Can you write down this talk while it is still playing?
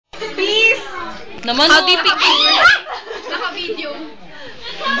Please! Naman How do you pick? Naka-video.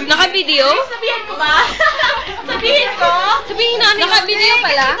 Naka-video? Sabihin ko ba? Sabihin ko? Sabihin namin. Naka-video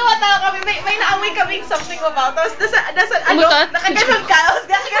pala? Tuwa-tawa kami. May naamoy kaming something about. Tapos nasa ano? Nakaganon ka. Tapos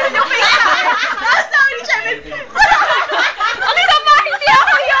nakaganon yung face ka. Tapos sabi ni Sherman, ang sama! Hindi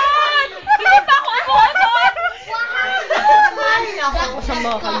ako yun! Hindi pa ako doon!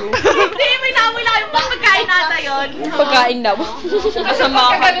 Masama kayo. hindi, may naamoy lang yung pagkain nata yun. Pagkain daw.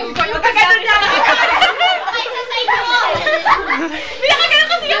 Masama kayo. Magkaganon niya. Pinakaganon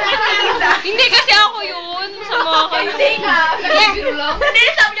kasi yung pagkain. Hindi kasi ako yun. Masama kayo. Hindi ka. Hindi,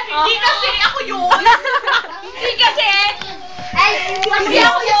 sabi niya, hindi kasi ako yun. Hindi kasi. Hindi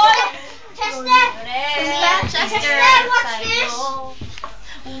ako yun. Chester, what's this?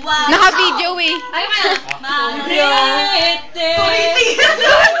 Wow. Naka-video eh. Ay, Chester.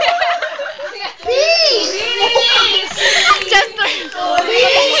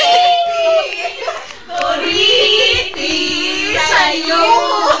 Sa'yo.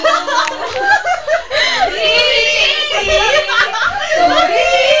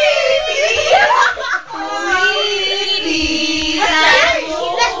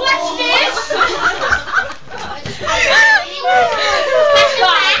 Let's watch this.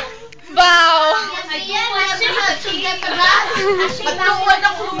 Wow. Patuwan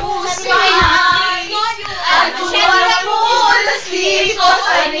ang husay at tuwan mo las because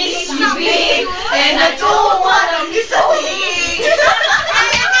I miss you big and I don't wanna miss a thing.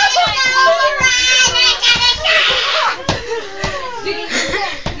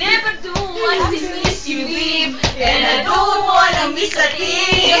 Never do I miss you big and I don't wanna miss a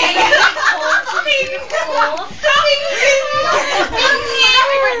thing.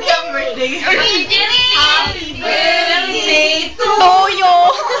 Happy birthday to Toyo.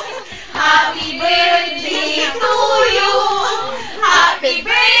 Happy birthday to you. Happy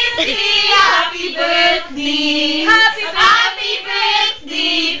birthday, happy birthday. Happy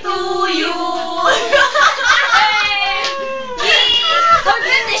birthday to you. Happy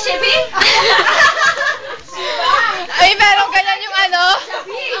birthday, Shelby. Ay, meron ganyan yung ano.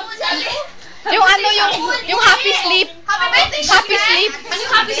 Yung ano, yung happy sleep. Happy birthday, Happy sleep. Ano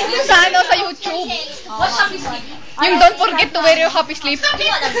yung happy sleep? Sa ano, sa YouTube. What's happy sleep? Yung don't forget to wear your happy sleep. Happy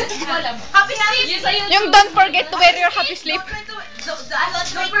sleep. Yung don't forget to wear your happy sleep.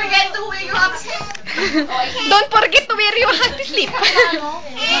 Don't forget to wear your happy sleep. Don't forget to wear your happy sleep.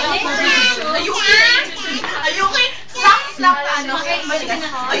 Ayuki. Slap ka, ano?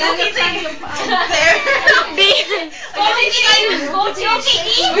 Ayuki, there. Di.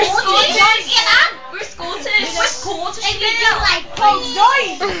 We're Scottish. And you do like, oh,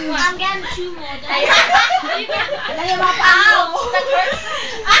 joy. I'm getting 2 more. Ow! That hurts.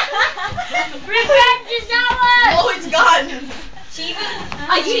 Revenge is ours. Oh, it's gone.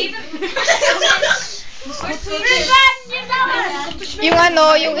 Revenge is ours. Yung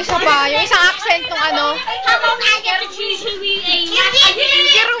ano, yung isa pa, yung isang accent ng ano. How about I get to choose who we eat?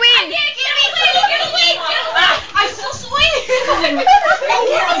 Kirwin. I'm so sweet.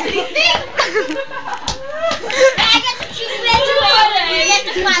 I get to choose where to get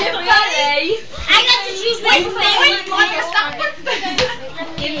the fun. I get to choose where to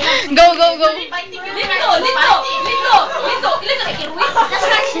Go, go, go. Lito. Ilan ka kay Kirwin? That's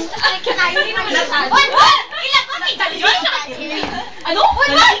my sister. Can I read my sister? What? Ilan ko kay Kirwin? Ano?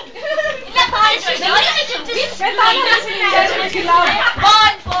 Ilan ko kay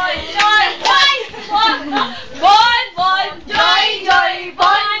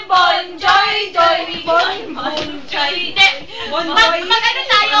Mag-ano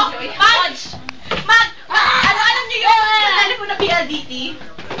tayo? Alam niyo yun? Alam mo na PLDT?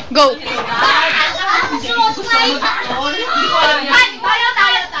 Go.